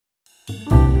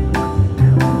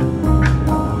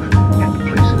And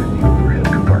place it in the overhead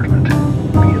compartment.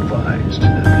 Be advised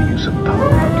that the use of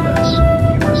power outlets,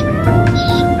 USB ports,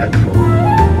 headphones.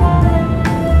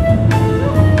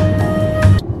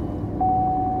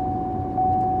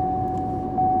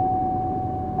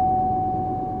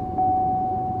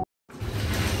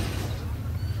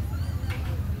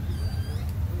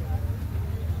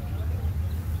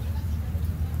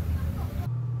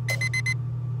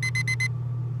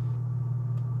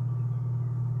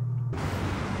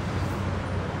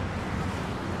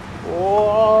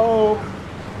 Whoa!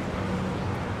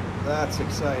 That's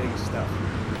exciting stuff.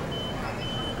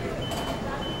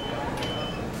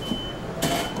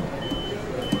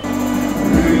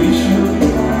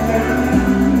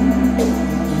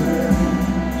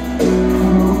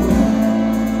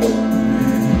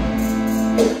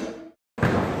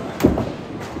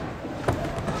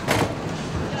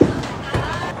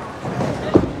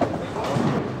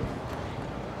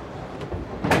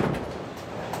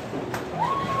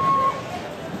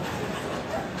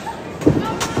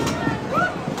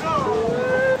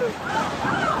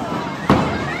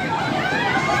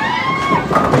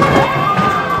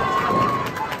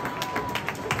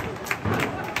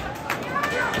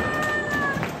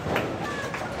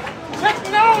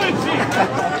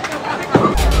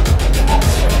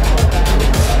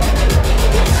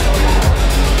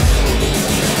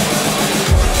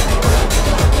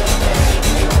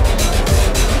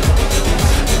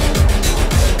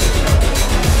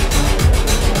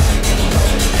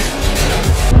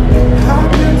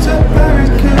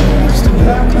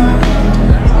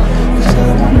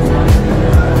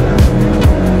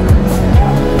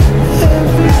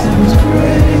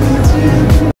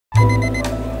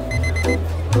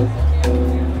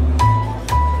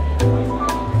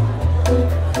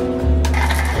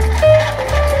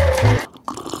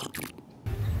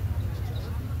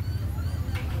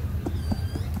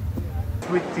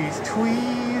 With these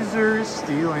tweezers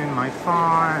stealing my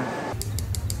fun.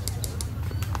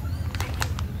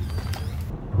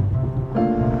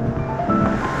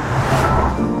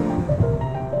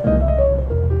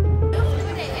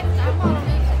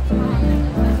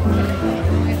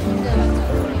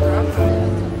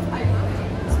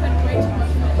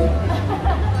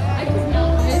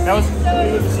 That was,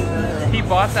 he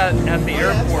bought that at the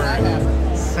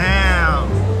airport. Sam.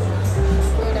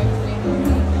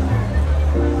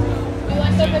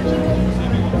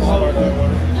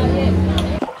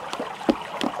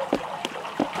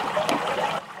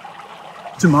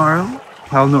 Tomorrow,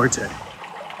 Pal Norte.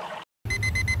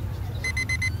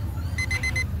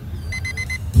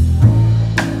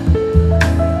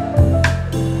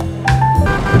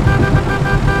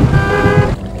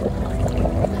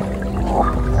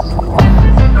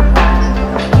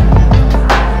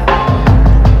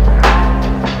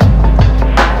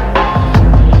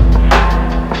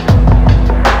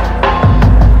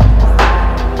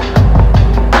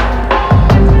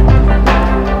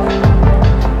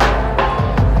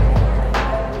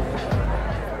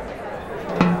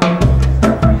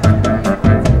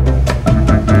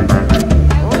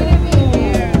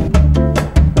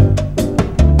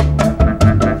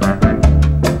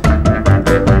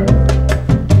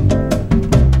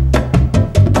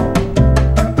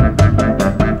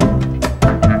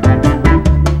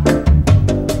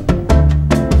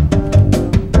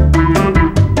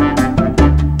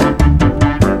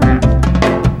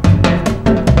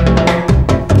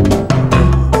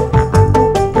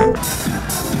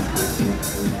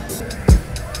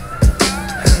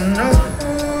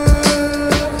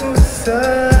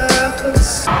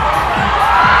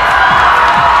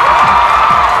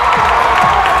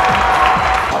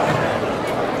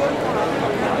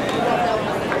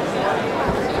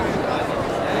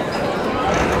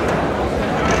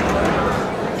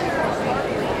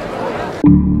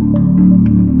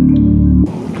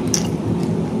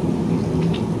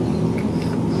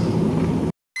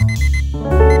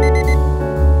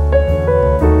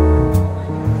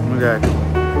 Okay,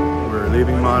 we're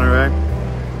leaving Monterey.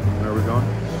 Where are we going?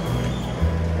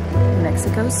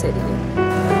 Mexico City.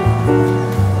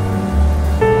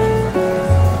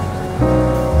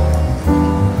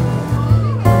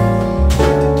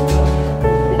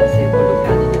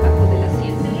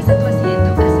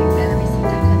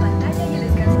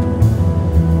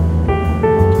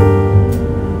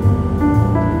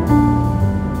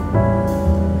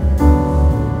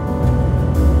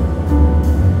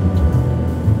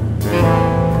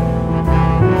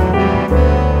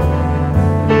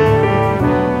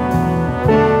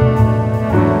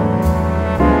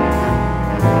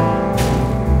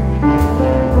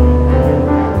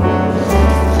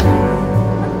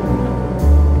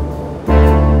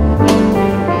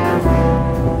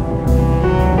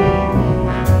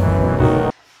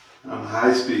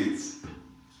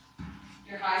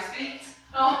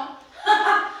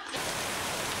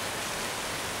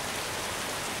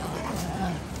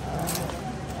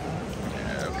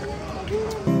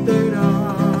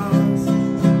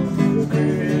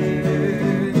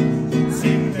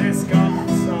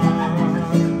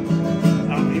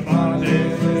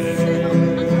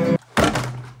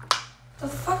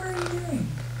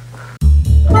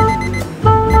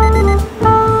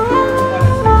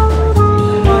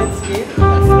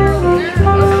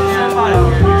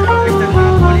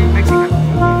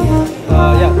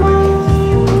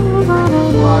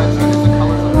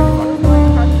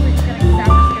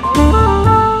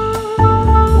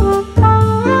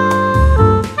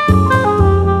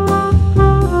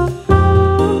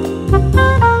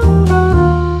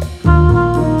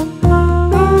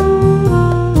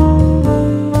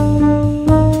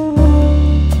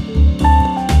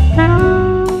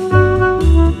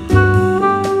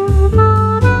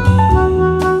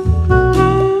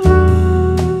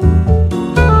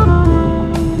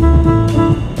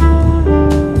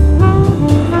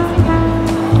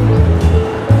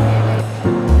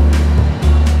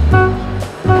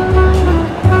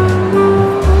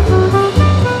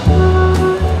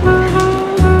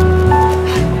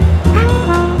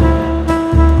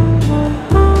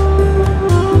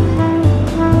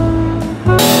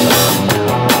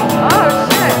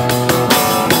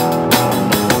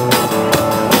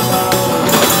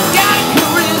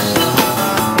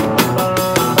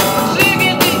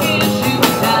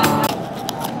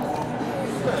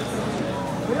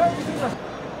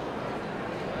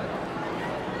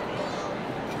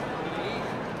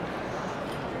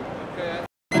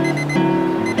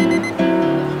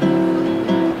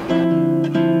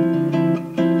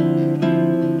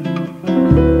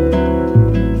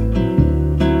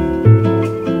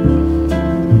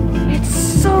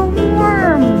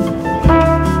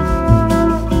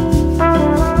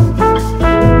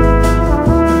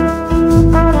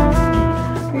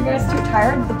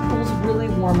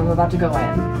 About to go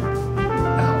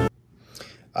in.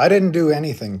 I didn't do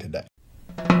anything today.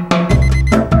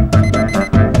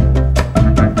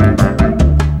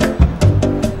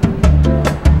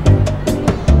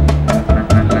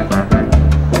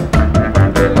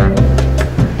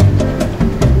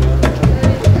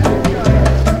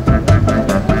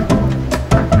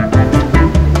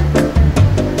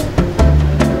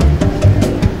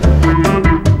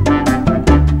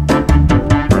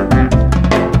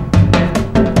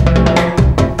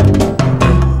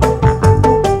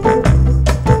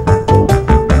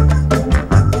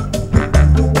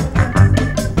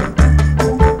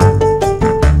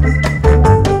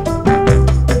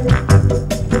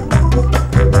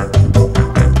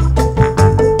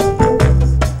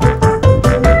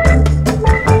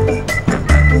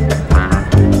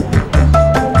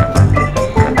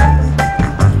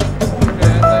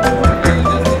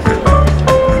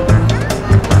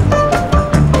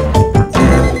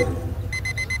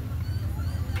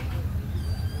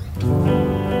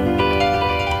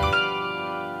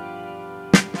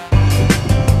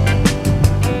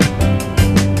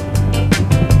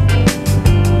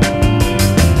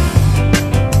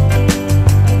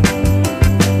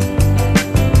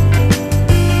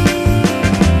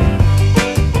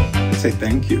 Say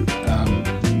thank you.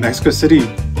 Mexico City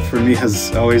for me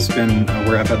has always been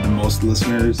where I've had the most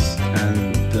listeners,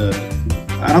 and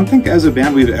I don't think as a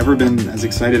band we've ever been as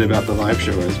excited about the live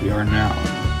show as we are now.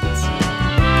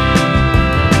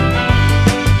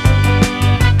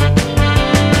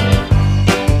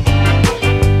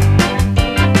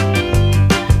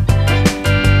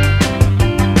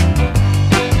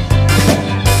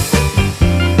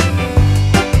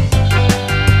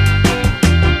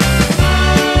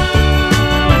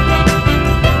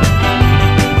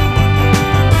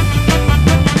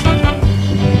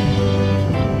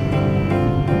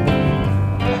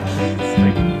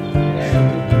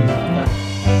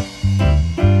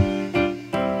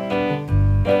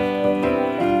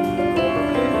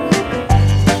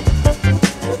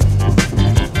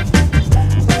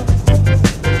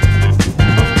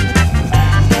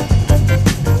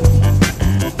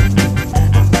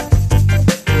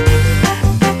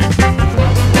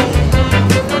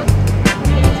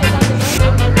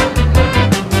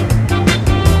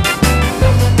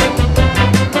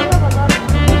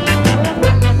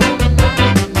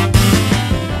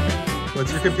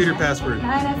 What's your computer password?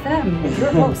 9FM. You're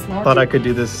close, Lord. Thought I could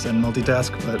do this and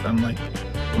multitask, but I'm like,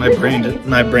 my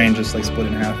brain just like split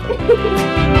in half.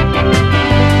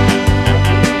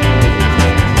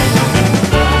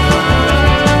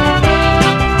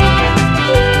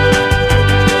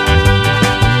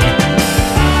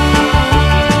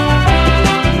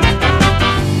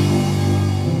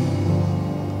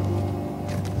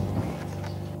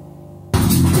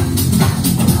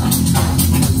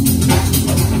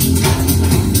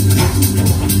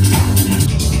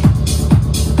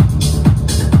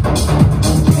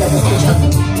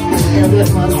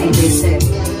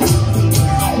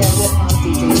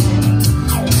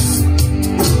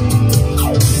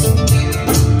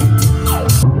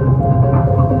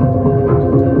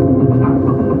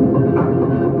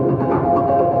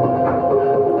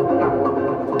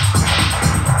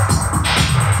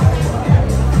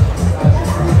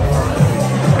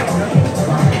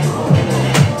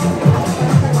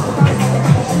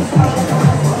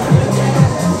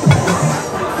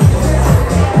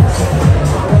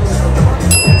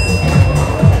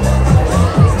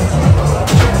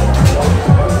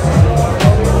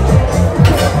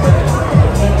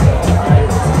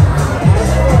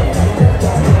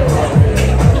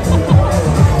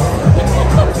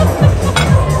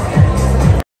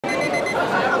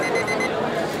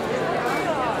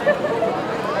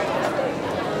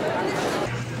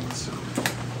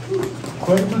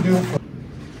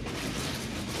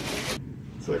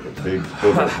 It's like a big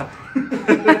hoover.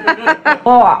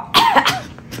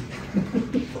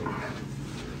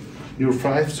 You're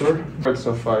 5, sir? Good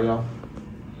so far, y'all.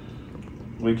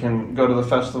 We can go to the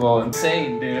festival and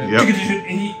Insane, dude. Yep.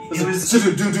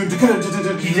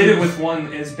 He did it with one.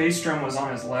 His bass drum was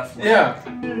on his left leg. yeah.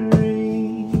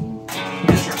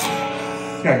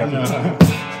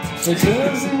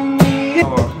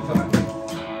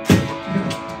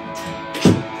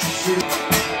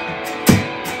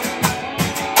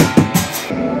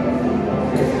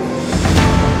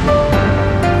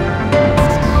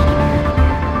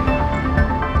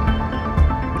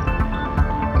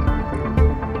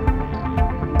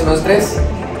 Los tres.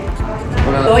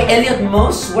 Oi, Elliot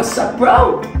Moss, what's up,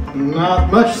 bro?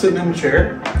 Not much, sitting in a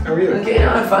chair. How are you? Okay, no,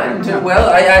 I'm fine. I'm doing well.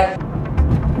 I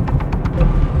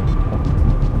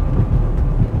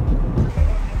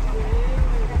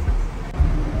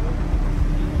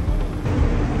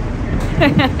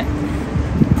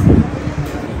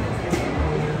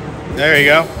There you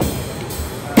go.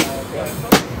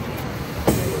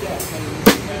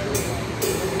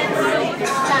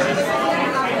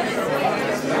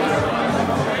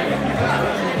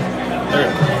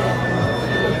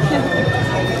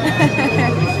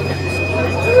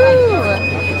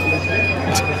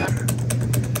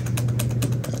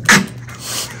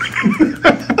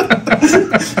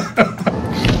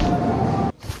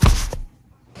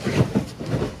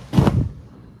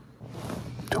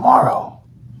 Tomorrow,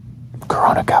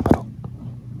 Corona Capital.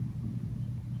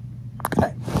 Good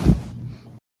night.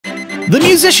 The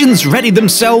musicians ready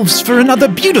themselves for another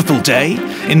beautiful day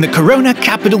in the Corona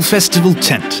Capital Festival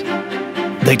tent.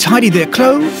 They tidy their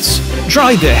clothes,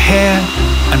 dry their hair,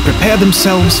 and prepare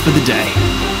themselves for the day.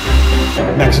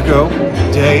 Mexico,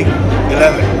 day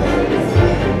 11.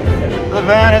 The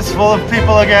van is full of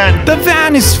people again. The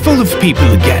van is full of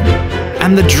people again,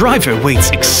 and the driver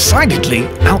waits excitedly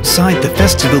outside the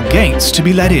festival gates to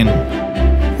be let in.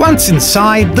 Once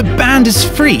inside, the band is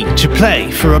free to play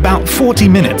for about 40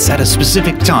 minutes at a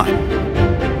specific time.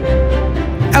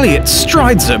 Elliot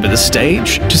strides over the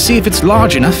stage to see if it's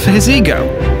large enough for his ego.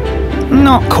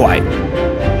 Not quite.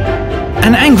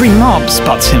 An angry mob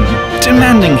spots him,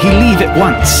 demanding he leave at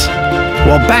once.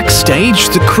 While backstage,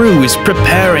 the crew is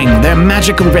preparing their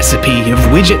magical recipe of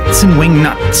widgets and wing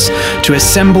nuts to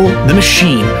assemble the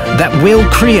machine that will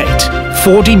create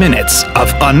 40 minutes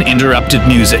of uninterrupted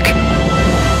music.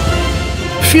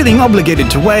 Feeling obligated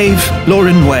to wave,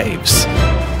 Lauren waves.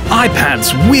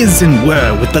 iPads whiz and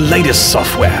whir with the latest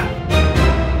software.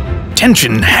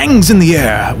 Tension hangs in the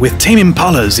air with Tame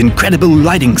Impala's incredible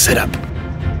lighting setup.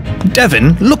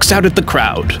 Devin looks out at the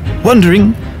crowd,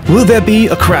 wondering, will there be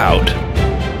a crowd?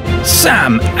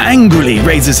 Sam angrily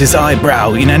raises his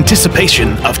eyebrow in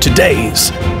anticipation of today's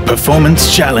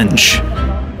performance challenge.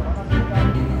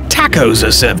 Tacos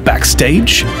are served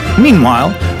backstage. Meanwhile,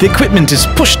 the equipment is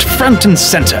pushed front and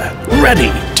center,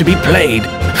 ready to be played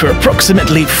for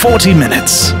approximately 40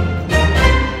 minutes.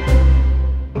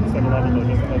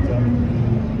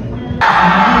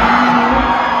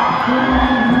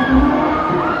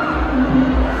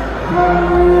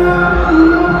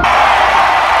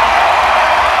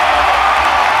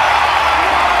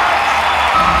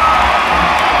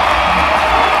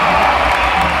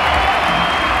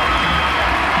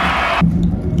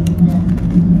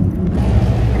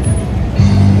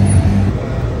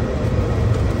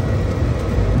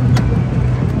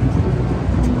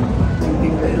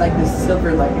 like the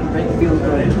silver lighting, right? It feels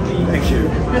good. Thank you.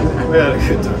 We had a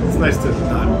good time. It's nice to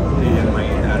not be in my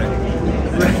attic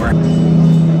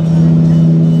anymore.